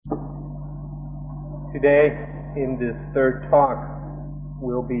Today, in this third talk,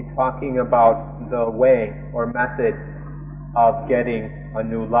 we'll be talking about the way or method of getting a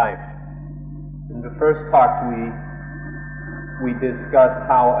new life. In the first talk, we discussed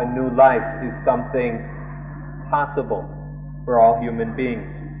how a new life is something possible for all human beings.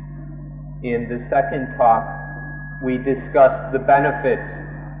 In the second talk, we discussed the benefits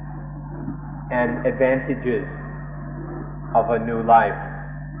and advantages of a new life.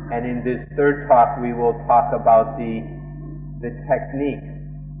 And in this third talk, we will talk about the technique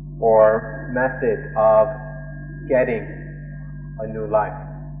or method of getting a new life.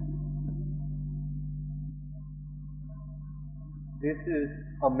 This is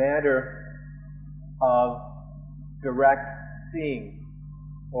a matter of direct seeing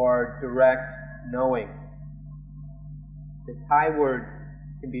or direct knowing. The Thai word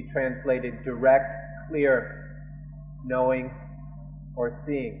can be translated direct, clear, knowing, or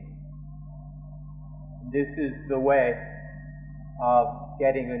seeing. This is the way of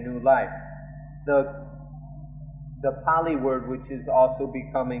getting a new life. The Pali word, which is also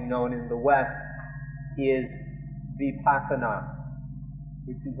becoming known in the West, is vipassana,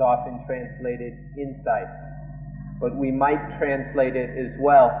 which is often translated insight. But we might translate it as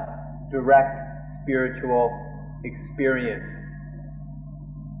well, direct spiritual experience.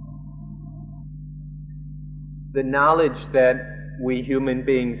 The knowledge that we human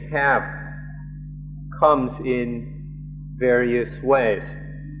beings have comes in various ways.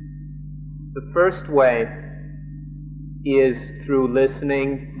 The first way is through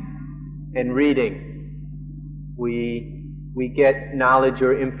listening and reading. We get knowledge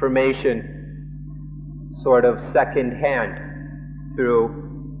or information sort of second-hand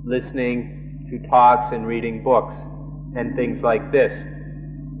through listening to talks and reading books and things like this.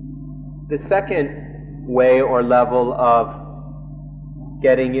 The second way or level of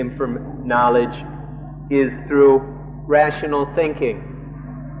getting knowledge is through rational thinking,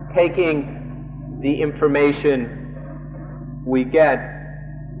 taking the information we get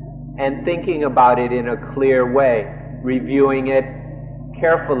and thinking about it in a clear way, reviewing it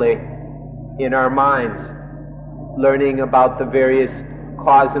carefully in our minds, learning about the various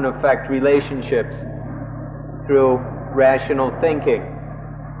cause and effect relationships through rational thinking.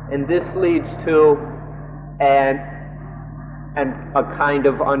 And this leads to a kind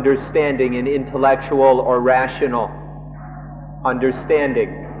of understanding, an intellectual or rational understanding.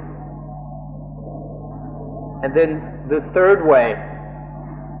 And then the third way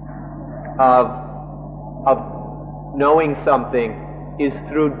of knowing something is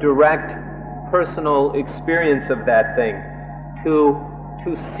through direct personal experience of that thing,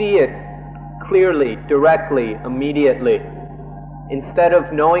 to see it clearly, directly, immediately, instead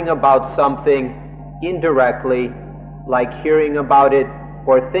of knowing about something indirectly, like hearing about it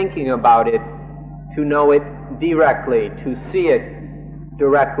or thinking about it, to know it directly, to see it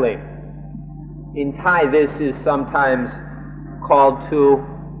directly. In Thai, this is sometimes called to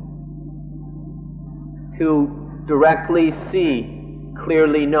directly see,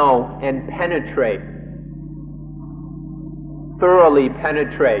 clearly know, and penetrate, thoroughly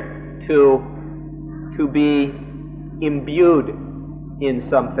penetrate, to be imbued in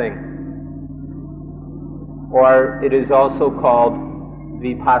something. Or it is also called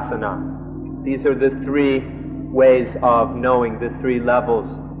vipassana. These are the three ways of knowing, the three levels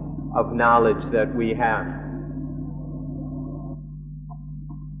of knowledge that we have.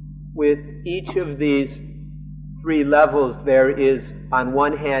 With each of these three levels, there is, on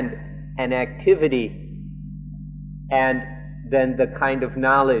one hand, an activity, and then the kind of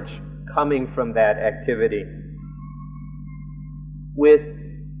knowledge coming from that activity. With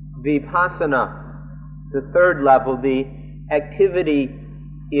vipassana, the third level, the activity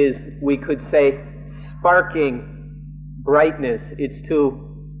is, we could say, sparking brightness. It's to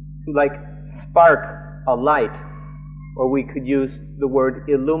like spark a light, or we could use the word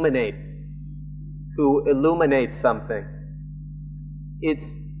illuminate, to illuminate something. It's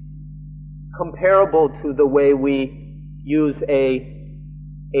comparable to the way we use a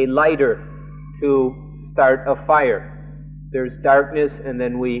lighter to start a fire. There's darkness, and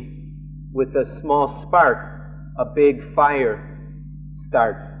then with a small spark, a big fire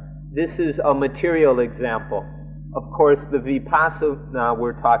starts. This is a material example. Of course, the vipassana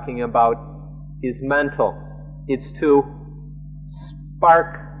we're talking about is mental. It's to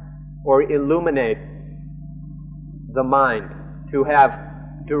spark or illuminate the mind, to have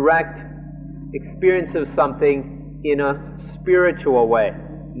direct experience of something in a spiritual way,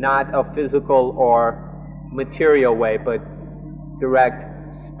 not a physical or material way, but direct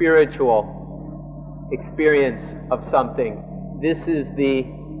spiritual experience of something. This is the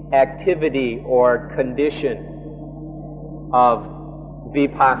activity or condition of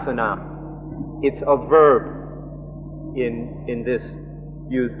vipassana. It's a verb in this,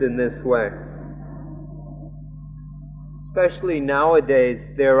 used in this way. Especially nowadays,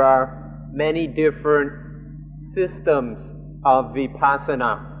 there are many different systems of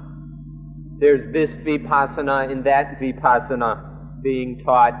vipassana. There's this vipassana and that vipassana being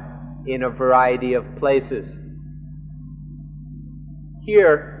taught in a variety of places.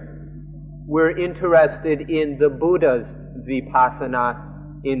 Here, we're interested in the Buddha's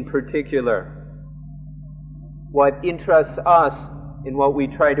vipassana in particular. What interests us and what we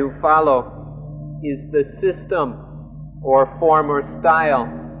try to follow is the system or form or style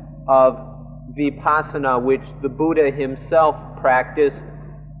of vipassana which the Buddha himself practiced,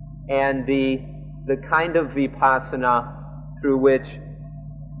 and the kind of vipassana through which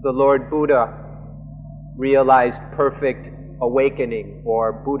the Lord Buddha realized perfect awakening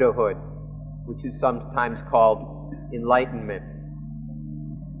or Buddhahood, which is sometimes called enlightenment.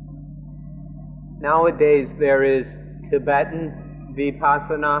 Nowadays there is Tibetan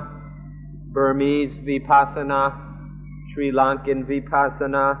vipassana, Burmese vipassana, Sri Lankan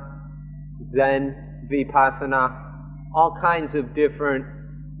vipassana, Zen vipassana, all kinds of different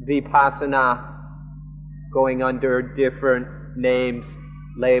vipassana going under different names,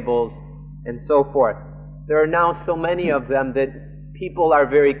 labels, and so forth. There are now so many of them that people are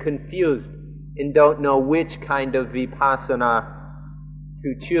very confused and don't know which kind of vipassana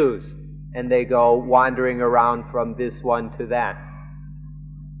to choose, and they go wandering around from this one to that.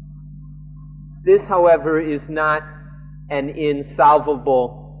 This, however, is not an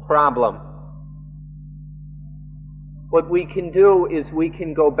insolvable problem. What we can do is we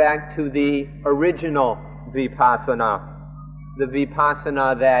can go back to the original vipassana, the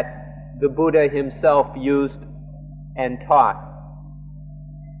vipassana that the Buddha himself used and taught.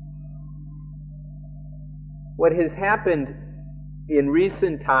 What has happened in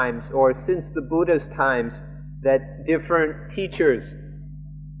recent times, or since the Buddha's times, that different teachers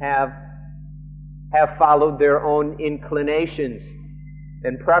have followed their own inclinations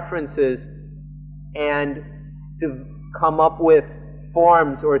and preferences and to come up with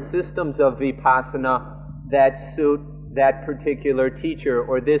forms or systems of vipassana that suit that particular teacher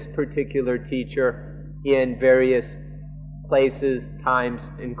or this particular teacher in various places, times,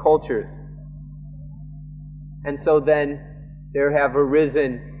 and cultures. And so then there have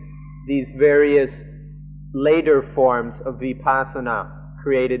arisen these various later forms of vipassana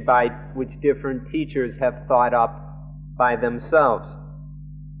created by which different teachers have thought up by themselves.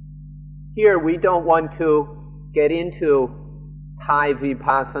 Here we don't want to get into Thai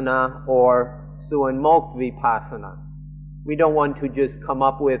vipassana or Suan Mokkh vipassana. We don't want to just come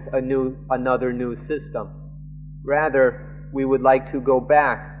up with another new system. Rather, we would like to go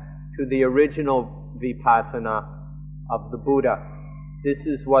back to the original vipassana of the Buddha. This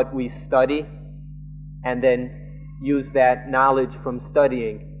is what we study, and then use that knowledge from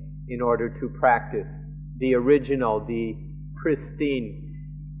studying in order to practice the original, the pristine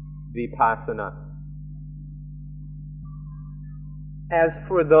vipassana. As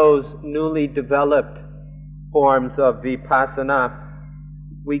for those newly developed forms of vipassana,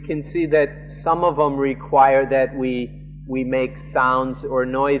 we can see that some of them require that we make sounds or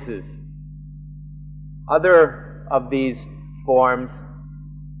noises. Other of these forms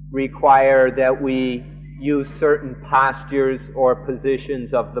require that we use certain postures or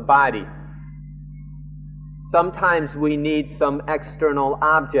positions of the body. Sometimes we need some external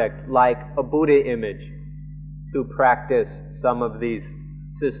object, like a Buddha image, to practice some of these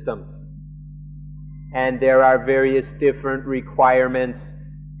systems. And there are various different requirements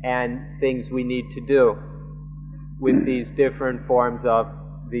and things we need to do with these different forms of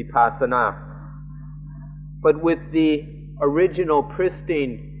vipassana. But with the original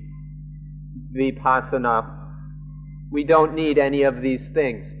pristine vipassana, we don't need any of these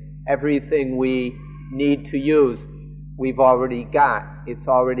things. Everything we need to use, we've already got. It's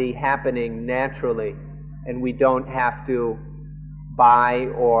already happening naturally, and we don't have to buy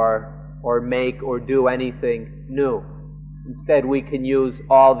or make or do anything new. Instead, we can use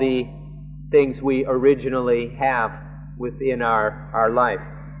all the things we originally have within our life.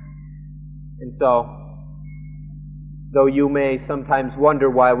 And so, though you may sometimes wonder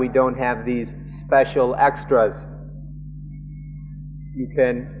why we don't have these special extras, you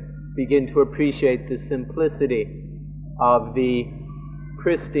can begin to appreciate the simplicity of the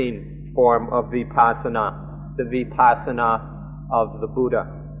pristine form of vipassana, the vipassana of the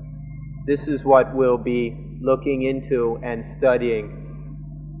Buddha. This is what we'll be looking into and studying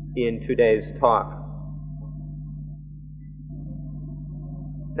in today's talk.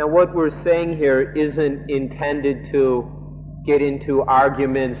 Now what we're saying here isn't intended to get into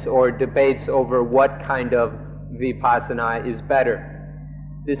arguments or debates over what kind of vipassana is better.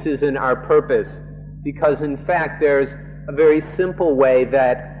 This isn't our purpose, because in fact there's a very simple way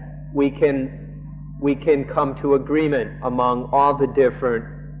that we can come to agreement among all the different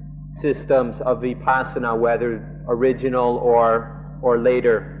systems of vipassana, whether original or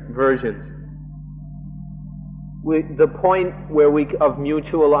later versions. The point of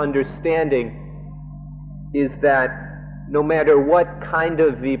mutual understanding is that no matter what kind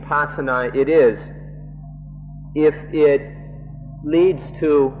of vipassana it is, if it leads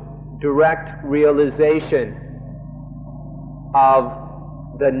to direct realization of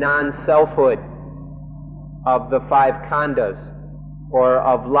the non-selfhood of the five khandhas or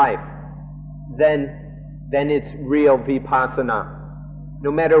of life, then it's real vipassana.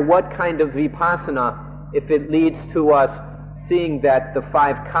 No matter what kind of vipassana, if it leads to us seeing that the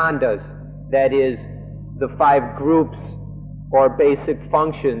five khandhas, that is, the five groups or basic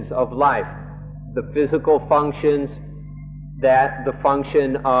functions of life, the physical functions, that the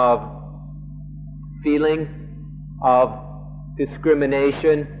function of feeling, of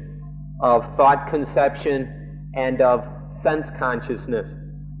discrimination, of thought conception, and of sense consciousness.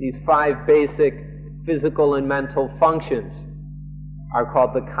 These five basic physical and mental functions are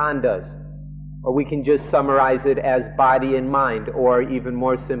called the khandhas, or we can just summarize it as body and mind, or even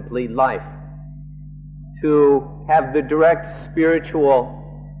more simply, life. To have the direct spiritual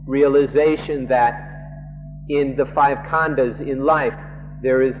realization that in the five khandhas in life,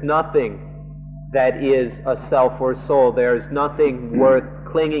 there is nothing that is a self or soul. There is nothing worth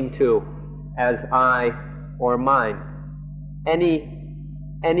clinging to as I or mine. Any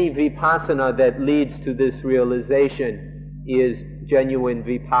vipassana that leads to this realization is genuine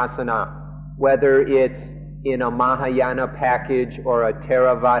vipassana, whether it's in a Mahayana package or a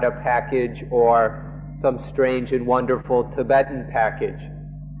Theravada package or some strange and wonderful Tibetan package.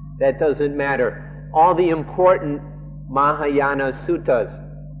 That doesn't matter. All the important Mahayana suttas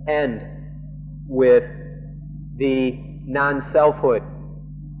end with the non-selfhood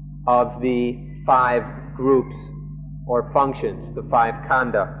of the five groups or functions, the five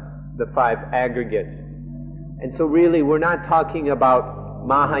khandha, the five aggregates. And so really we're not talking about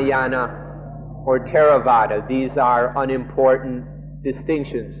Mahayana or Theravada. These are unimportant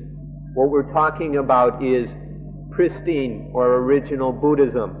distinctions. What we're talking about is pristine or original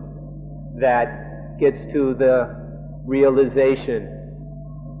Buddhism that gets to the realization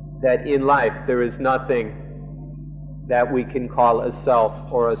that in life there is nothing that we can call a self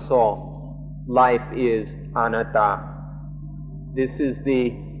or a soul. Life is anatta. This is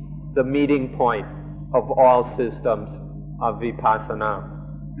the meeting point of all systems of vipassana.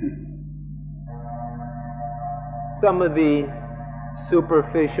 Some of the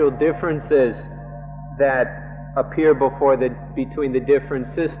superficial differences that appear between the different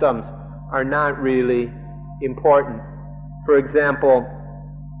systems are not really important. For example,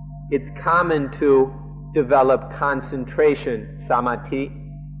 it's common to develop concentration, samadhi,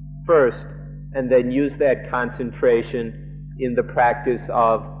 first, and then use that concentration in the practice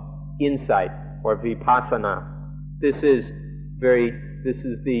of insight or vipassana. This is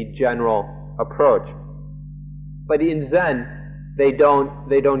the general approach. But in Zen, they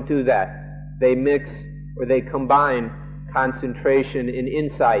don't do that. They mix or they combine concentration and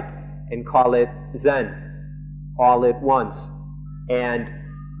insight and call it Zen all at once. And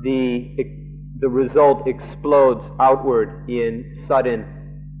the result explodes outward in sudden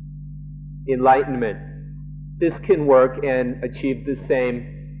enlightenment. This can work and achieve the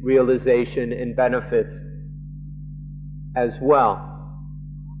same realization and benefits as well.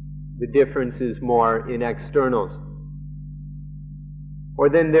 The difference is more in externals. Or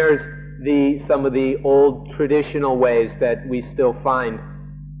then there's some of the old traditional ways that we still find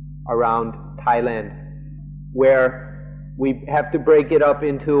around Thailand, where we have to break it up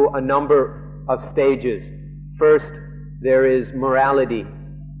into a number of stages. First, there is morality,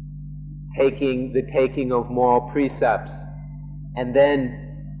 the taking of moral precepts, and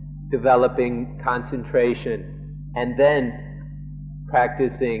then developing concentration, and then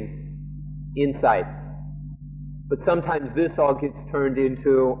practicing insight. But sometimes this all gets turned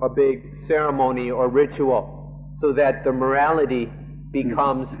into a big ceremony or ritual, so that the morality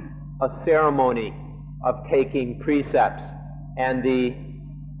becomes a ceremony of taking precepts, and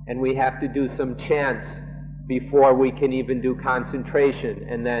we have to do some chants before we can even do concentration,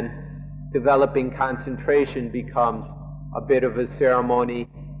 and then developing concentration becomes a bit of a ceremony,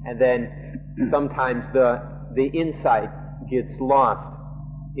 and then sometimes the insight gets lost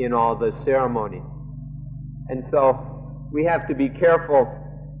in all the ceremony. And so we have to be careful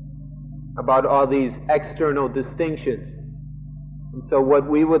about all these external distinctions. And so what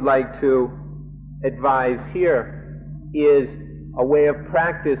we would like to advise here is a way of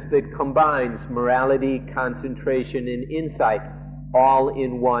practice that combines morality, concentration, and insight all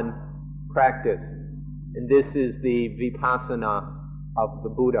in one practice. And this is the vipassana of the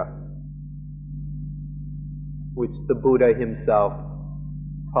Buddha, which the Buddha himself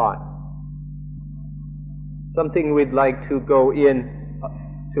taught. Something we'd like to go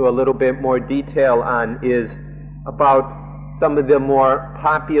into a little bit more detail on is about some of the more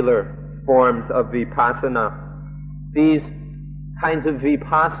popular forms of vipassana. These kinds of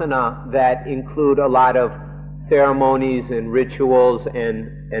vipassana that include a lot of ceremonies and rituals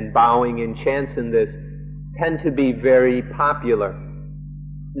and bowing and chants in this tend to be very popular,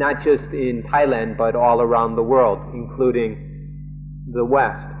 not just in Thailand but all around the world, including the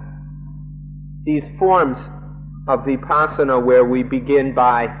West. These forms of vipassana, where we begin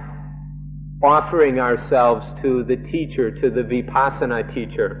by offering ourselves to the teacher, to the vipassana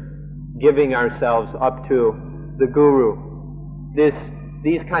teacher, giving ourselves up to the guru.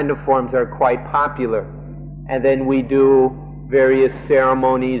 These kind of forms are quite popular. And then we do various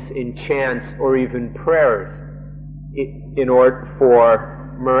ceremonies in chants or even prayers in order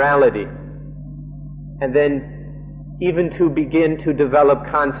for morality. And then even to begin to develop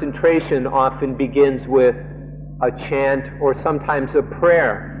concentration often begins with a chant or sometimes a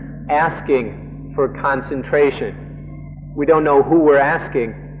prayer asking for concentration. We don't know who we're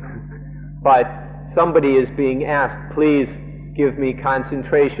asking, but somebody is being asked, please give me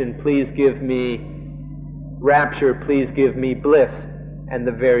concentration, please give me rapture, please give me bliss, and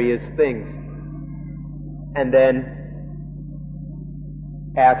the various things. And then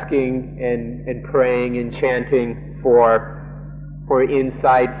asking and praying and chanting for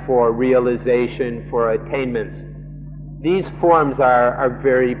insight, for realization, for attainments. These forms are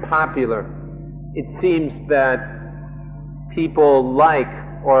very popular. It seems that people like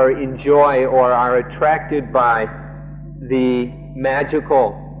or enjoy or are attracted by the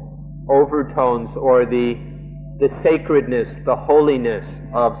magical overtones or the sacredness, the holiness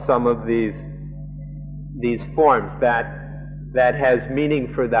of some of these forms that has meaning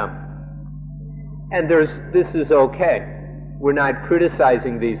for them. And this is okay. We're not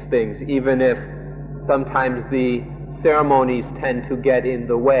criticizing these things, even if sometimes the ceremonies tend to get in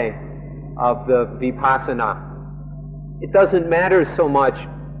the way of the vipassana. It doesn't matter so much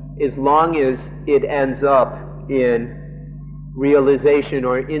as long as it ends up in realization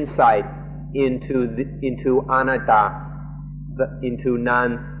or insight into anatta, into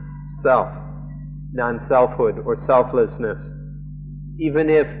non-selfhood or selflessness. Even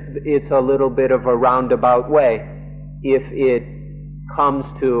if it's a little bit of a roundabout way, if it comes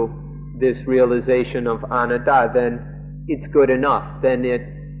to this realization of anatta, then it's good enough. Then it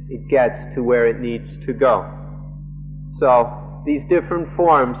gets to where it needs to go. So these different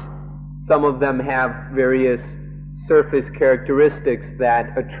forms, some of them have various surface characteristics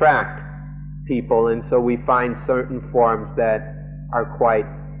that attract people, and so we find certain forms that are quite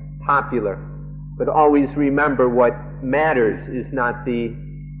popular. But always remember, what matters is not the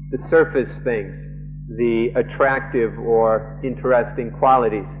surface things, the attractive or interesting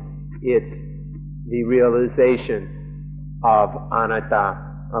qualities. It's the realization of anatta,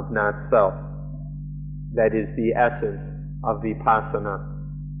 of not self. That is the essence of vipassana.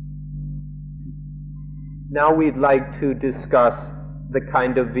 Now we'd like to discuss the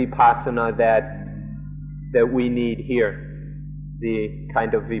kind of vipassana that we need here, the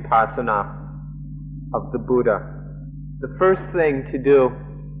kind of vipassana of the Buddha. The first thing to do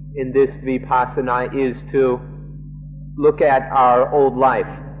in this vipassana is to look at our old life.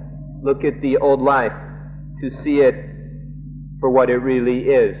 Look at the old life, to see it for what it really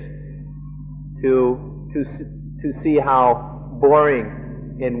is. To see how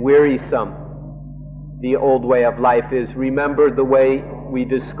boring and wearisome the old way of life is. Remember the way we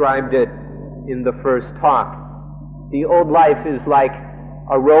described it in the first talk. The old life is like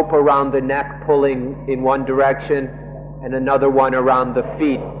a rope around the neck pulling in one direction and another one around the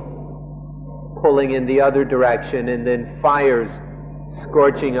feet pulling in the other direction, and then fires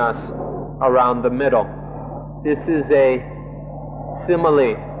scorching us around the middle. This is a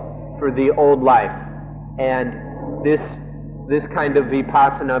simile for the old life, and this kind of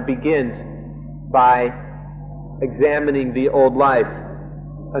vipassana begins by examining the old life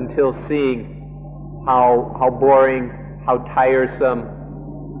until seeing how boring, how tiresome,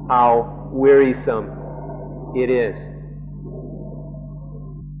 how wearisome it is.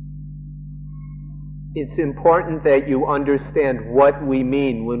 It's important that you understand what we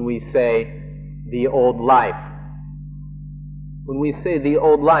mean when we say the old life. When we say the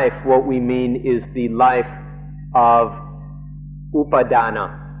old life, what we mean is the life of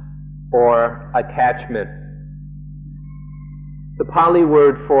upadana, or attachment. The Pali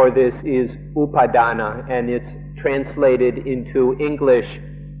word for this is upadana, and it's translated into English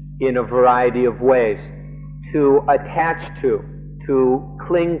in a variety of ways. To attach to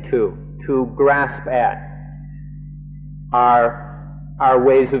cling to grasp at, are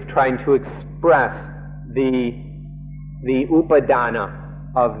ways of trying to express the upadana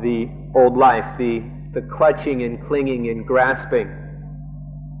of the old life, the clutching and clinging and grasping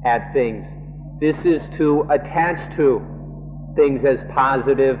at things. This is to attach to things as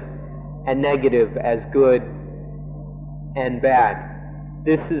positive and negative, as good and bad.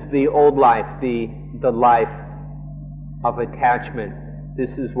 This is the old life, the life of attachment. This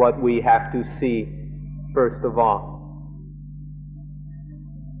is what we have to see first of all.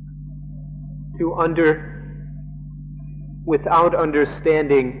 Without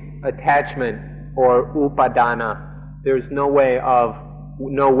understanding attachment or upadana, there's no way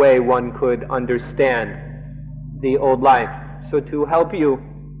one could understand the old life. So to help you,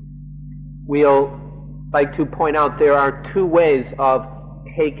 we'll like to point out there are two ways of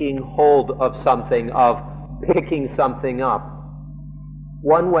taking hold of something, of picking something up.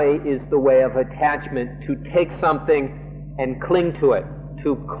 One way is the way of attachment, to take something and cling to it,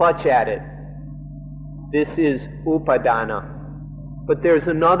 to clutch at it. This is upadana. But there's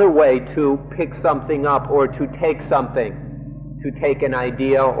another way to pick something up or to take something, to take an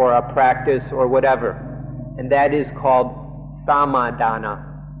idea or a practice or whatever, and that is called samadana.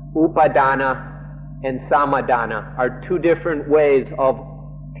 Upadana and samadana are two different ways of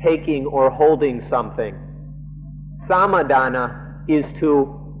taking or holding something. Samadana is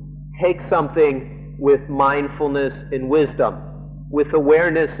to take something with mindfulness and wisdom, with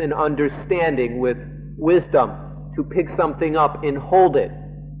awareness and understanding, with wisdom, to pick something up and hold it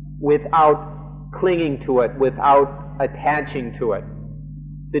without clinging to it, without attaching to it.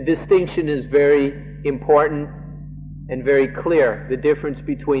 The distinction is very important and very clear, the difference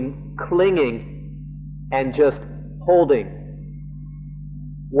between clinging and just holding.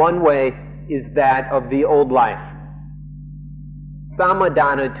 One way is that of the old life.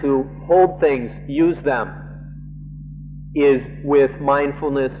 Samadana, to hold things, use them, is with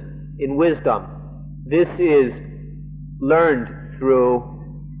mindfulness and wisdom. This is learned through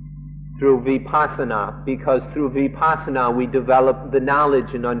vipassana, because through vipassana we develop the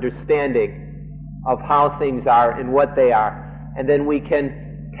knowledge and understanding of how things are and what they are, and then we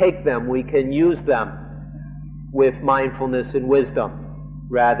can take them, we can use them with mindfulness and wisdom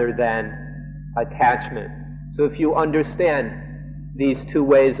rather than attachment. So if you understand these two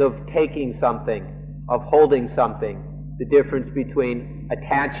ways of taking something, of holding something, the difference between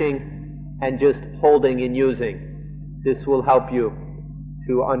attaching and just holding and using, this will help you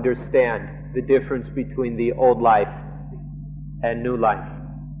to understand the difference between the old life and new life.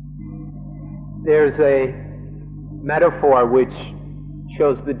 There's a metaphor which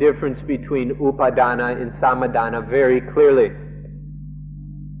shows the difference between upadana and samadana very clearly.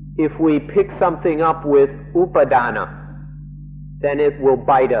 If we pick something up with upadana, then it will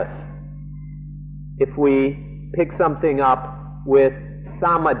bite us. If we pick something up with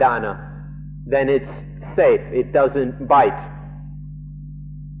samadana, then it's safe, it doesn't bite.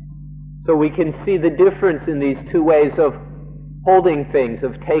 So we can see the difference in these two ways of holding things,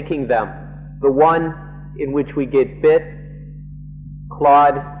 of taking them. The one in which we get bit,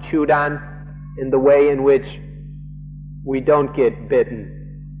 clawed, chewed on, and the way in which we don't get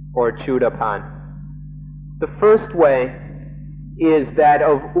bitten or chewed upon. The first way is that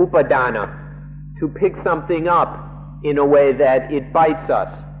of upadana, to pick something up in a way that it bites us,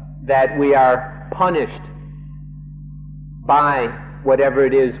 that we are punished by whatever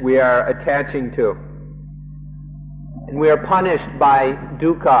it is we are attaching to. And we are punished by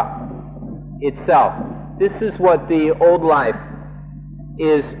dukkha itself. This is what the old life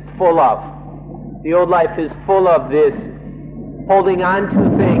is full of. The old life is full of this holding on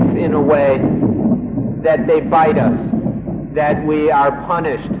to things in a way that they bite us, that we are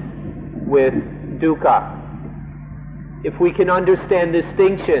punished with dukkha. If we can understand the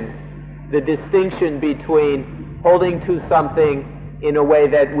distinction between holding to something in a way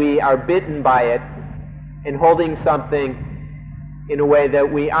that we are bitten by it and holding something in a way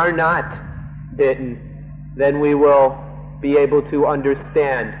that we are not bitten, then we will be able to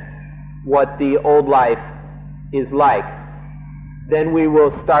understand what the old life is like. Then we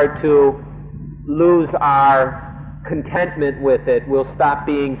will start to lose our contentment with it. We'll stop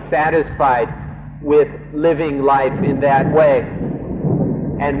being satisfied with living life in that way.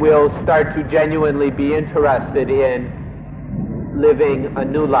 And we'll start to genuinely be interested in living a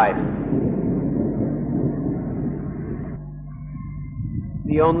new life.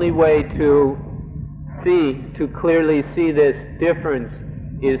 The only way to clearly see this difference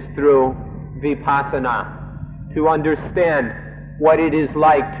is through vipassana, to understand what it is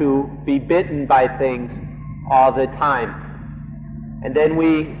like to be bitten by things all the time. And then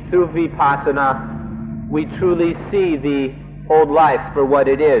through vipassana, we truly see the old life for what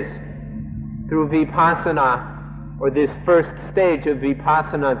it is. Through vipassana, or this first stage of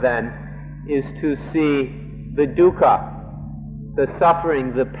vipassana then, is to see the dukkha, the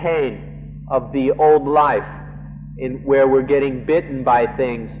suffering, the pain of the old life, where we're getting bitten by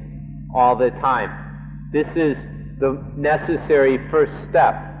things all the time. This is the necessary first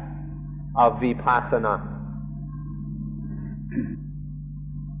step of vipassana.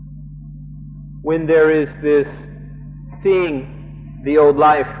 When there is this seeing the old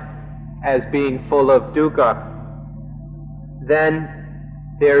life as being full of dukkha, then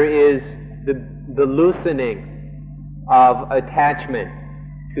there is the loosening of attachment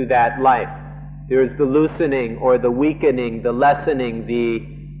to that life. There is the loosening or the weakening, the lessening, the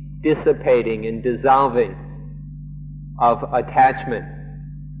dissipating and dissolving of attachment.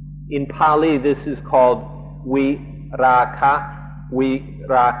 In Pali, this is called viraka.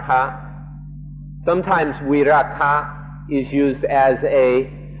 Sometimes viraka is used as a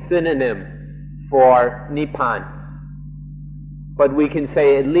synonym for Nibbana. But we can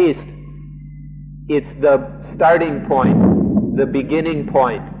say at least it's the starting point, the beginning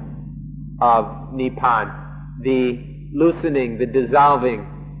point of Nibbana, the loosening, the dissolving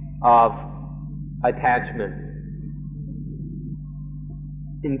of attachment.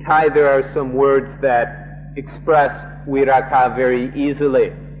 In Thai there are some words that express viraka very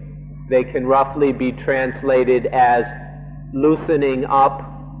easily. They can roughly be translated as loosening up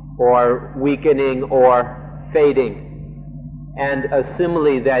or weakening or fading. And a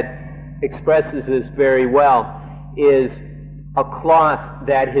simile that expresses this very well is a cloth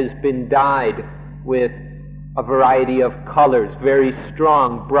that has been dyed with a variety of colors, very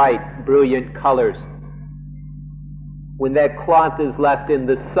strong, bright, brilliant colors. When that cloth is left in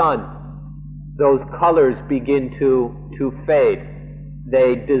the sun, those colors begin to fade.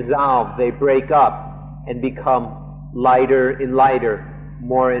 They dissolve, they break up, and become lighter and lighter,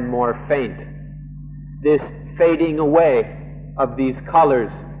 more and more faint. This fading away of these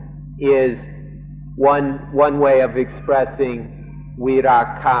colors is one way of expressing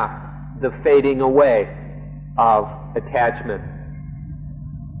viraka, the fading away of attachment.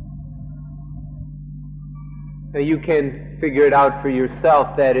 Now you can figure it out for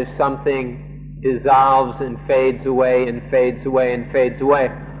yourself that if something dissolves and fades away and fades away and fades away,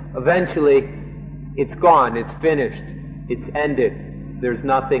 eventually it's gone, it's finished, it's ended, there's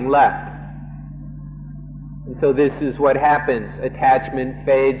nothing left. And so this is what happens. Attachment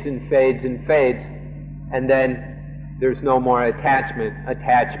fades and fades and fades, and then there's no more attachment.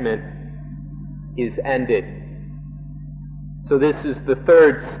 Attachment is ended. So this is the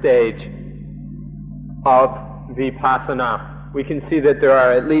third stage of vipassana. We can see that there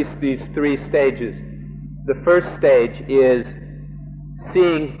are at least these three stages. The first stage is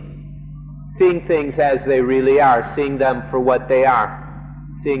seeing things as they really are, seeing them for what they are,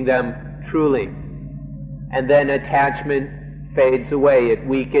 seeing them truly. And then attachment fades away, it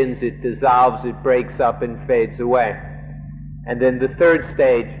weakens, it dissolves, it breaks up and fades away. And then the third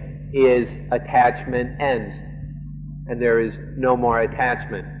stage is attachment ends, and there is no more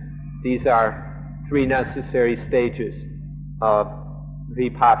attachment. These are three necessary stages of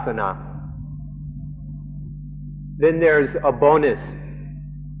vipassana. Then there's a bonus.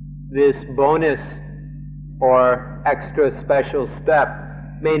 This bonus or extra special step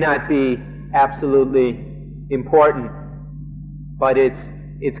may not be absolutely important, but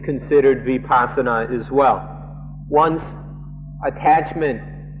it's considered vipassana as well. Once attachment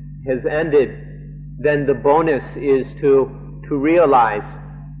has ended, then the bonus is to realize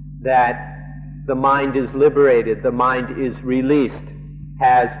that the mind is liberated, the mind is released,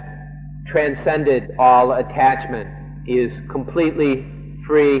 has transcended all attachment, is completely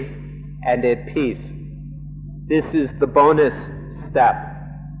free and at peace. This is the bonus step.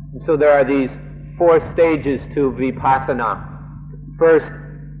 And so there are these 4 stages to vipassana. First,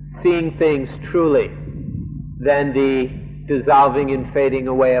 seeing things truly. Then the dissolving and fading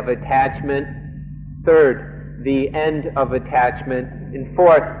away of attachment. Third, the end of attachment. And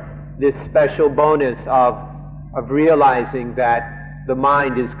fourth, this special bonus of realizing that the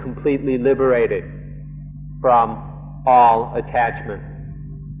mind is completely liberated from all attachment.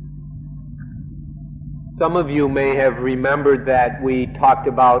 Some of you may have remembered that we talked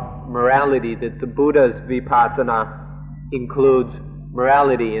about morality, that the Buddha's vipassana includes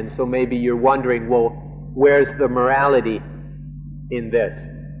morality. And so maybe you're wondering, well, where's the morality in this?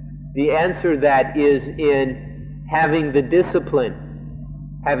 The answer that is in having the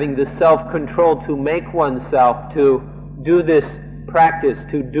discipline, having the self-control to make oneself to do this practice,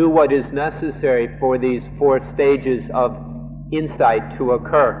 to do what is necessary for these 4 stages of insight to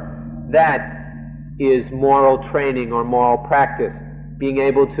occur. That is moral training or moral practice, being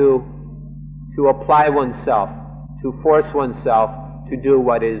able to apply oneself, to force oneself to do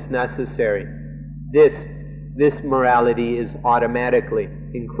what is necessary. This morality is automatically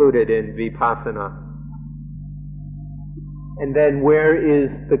included in vipassana. And then where is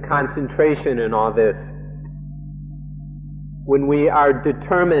the concentration in all this? When we are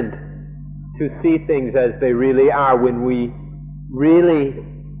determined to see things as they really are, when we really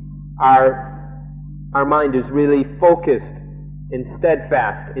our mind is really focused and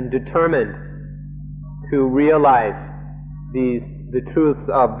steadfast and determined to realize the truths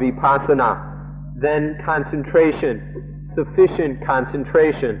of vipassana, then concentration, sufficient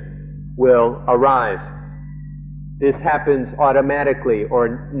concentration, will arise. This happens automatically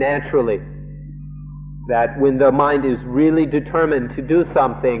or naturally, that when the mind is really determined to do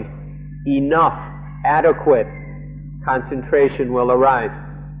something, enough, adequate concentration will arise.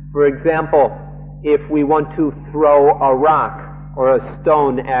 For example, if we want to throw a rock or a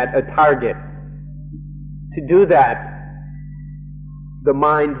stone at a target, to do that, the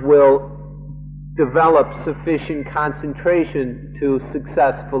mind will develop sufficient concentration to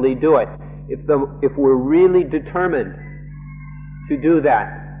successfully do it. If we're really determined to do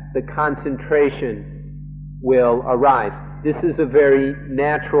that, the concentration will arise. This is a very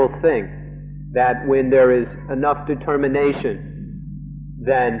natural thing, that when there is enough determination,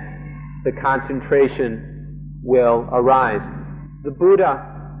 then the concentration will arise. The Buddha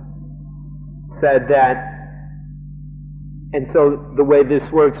said that, and so the way this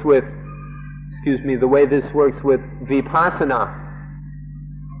works with vipassana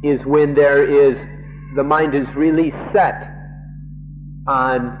is when the mind is really set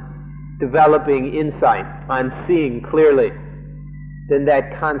on developing insight, on seeing clearly, then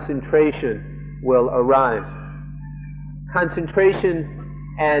that concentration will arise. Concentration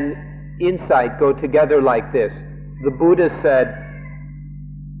and insight go together like this. The Buddha said,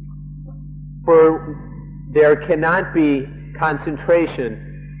 for there cannot be concentration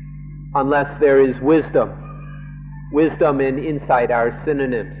unless there is wisdom. Wisdom and insight are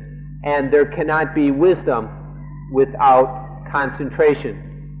synonyms. And there cannot be wisdom without concentration.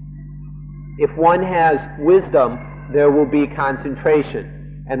 If one has wisdom, there will be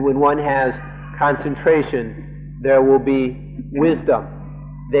concentration. And when one has concentration, there will be wisdom.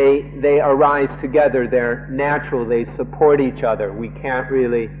 They arise together. They're natural. They support each other. We can't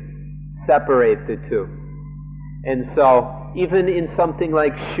really separate the two. And so, even in something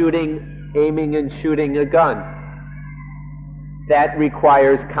like aiming and shooting a gun, that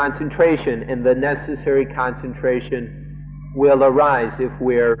requires concentration, and the necessary concentration will arise if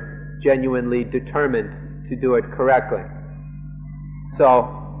we're genuinely determined to do it correctly.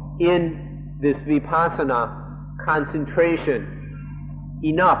 So, in this vipassana, concentration,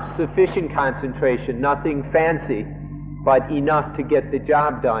 enough, sufficient concentration, nothing fancy, but enough to get the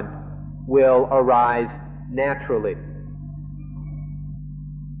job done, will arise naturally.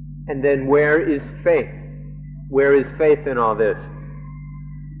 And then where is faith? Where is faith in all this?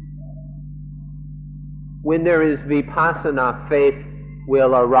 When there is vipassana, faith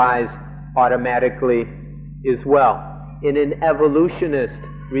will arise automatically as well. In an evolutionist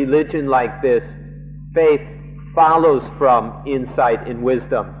religion like this, faith follows from insight and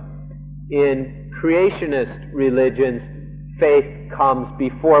wisdom. In creationist religions, faith comes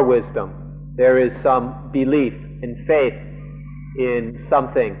before wisdom. There is some belief and faith in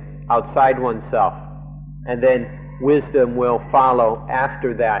something outside oneself, and then wisdom will follow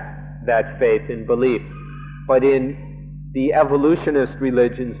after that faith and belief. But in the evolutionist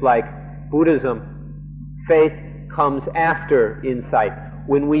religions like Buddhism, faith comes after insight.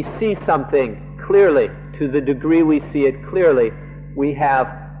 When we see something clearly, to the degree we see it clearly, we have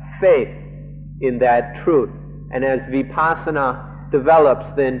faith in that truth. And as vipassana develops,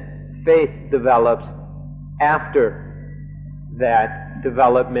 then faith develops after that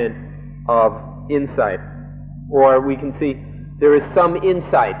development of insight. Or we can see there is some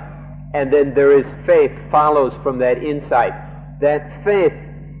insight, and then there is faith follows from that insight. That faith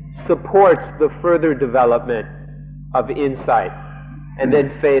supports the further development of insight, and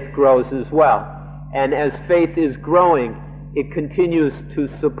then faith grows as well. And as faith is growing, it continues to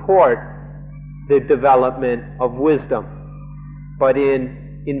support the development of wisdom. But in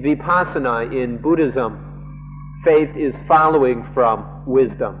vipassana, in Buddhism, faith is following from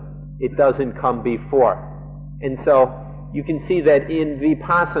wisdom. It doesn't come before. And so you can see that in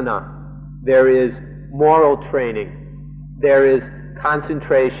vipassana there is moral training, there is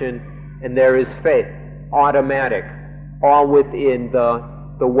concentration, and there is faith, automatic, all within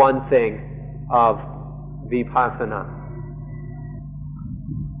the one thing of vipassana.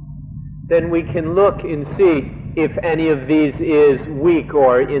 Then we can look and see if any of these is weak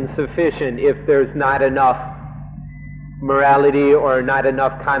or insufficient, if there's not enough morality or not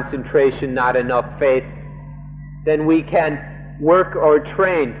enough concentration, not enough faith. Then we can work or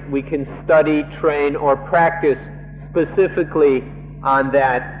train, we can study, train, or practice specifically on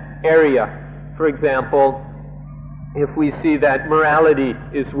that area. For example, if we see that morality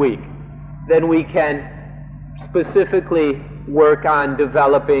is weak, then we can specifically work on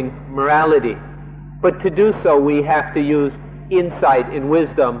developing morality. But to do so, we have to use insight and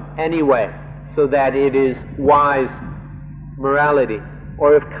wisdom anyway, so that it is wise morality.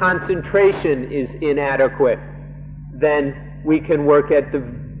 Or if concentration is inadequate, then we can work at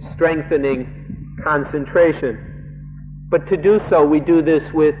strengthening concentration. But to do so, we do this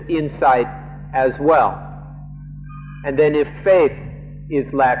with insight as well. And then if faith is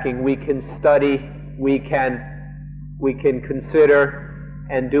lacking, we can study, we can consider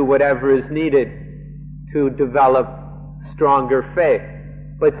and do whatever is needed to develop stronger faith.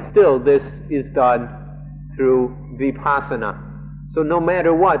 But still, this is done through vipassana. So no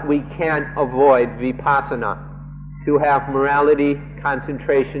matter what, we can't avoid vipassana. To have morality,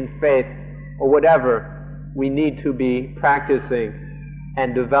 concentration, faith, or whatever, we need to be practicing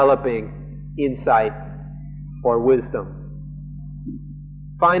and developing insight or wisdom.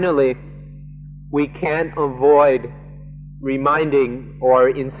 Finally, we can't avoid reminding or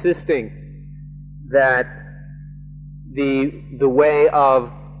insisting that the way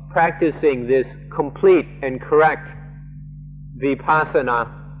of practicing this complete and correct vipassana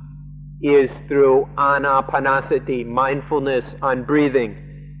is through anapanasati, mindfulness on breathing,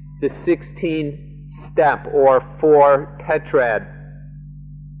 the 16-step or 4-tetrad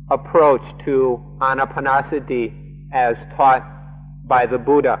approach to anapanasati as taught by the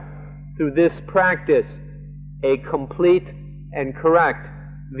Buddha. Through this practice, a complete and correct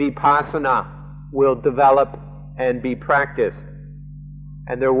vipassana will develop and be practiced,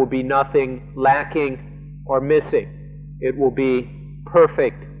 and there will be nothing lacking or missing. It will be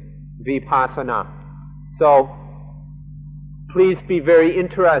perfect vipassana. So please be very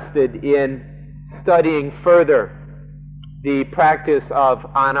interested in studying further the practice of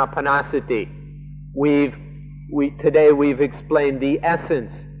anapanasati. Today we've explained the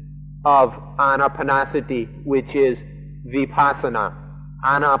essence of anapanasati, which is vipassana.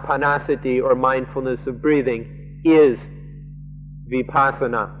 Anapanasati, or mindfulness of breathing, is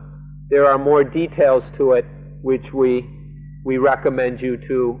vipassana. There are more details to it which we recommend you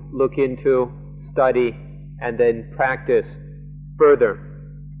to look into, study, and then practice further.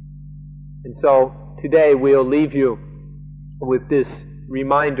 And so today we'll leave you with this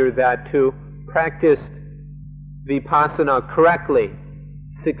reminder that to practice vipassana correctly,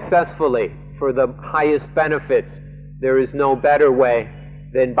 successfully, for the highest benefits, there is no better way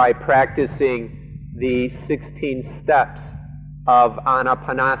than by practicing the 16 steps of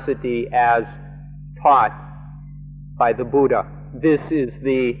anapanasati as taught by the Buddha. This is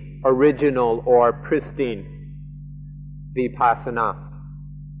the original or pristine vipassana.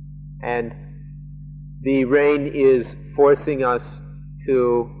 And the rain is forcing us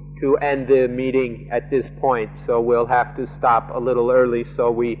to end the meeting at this point, so we'll have to stop a little early so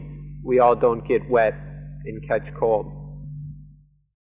we all don't get wet and catch cold.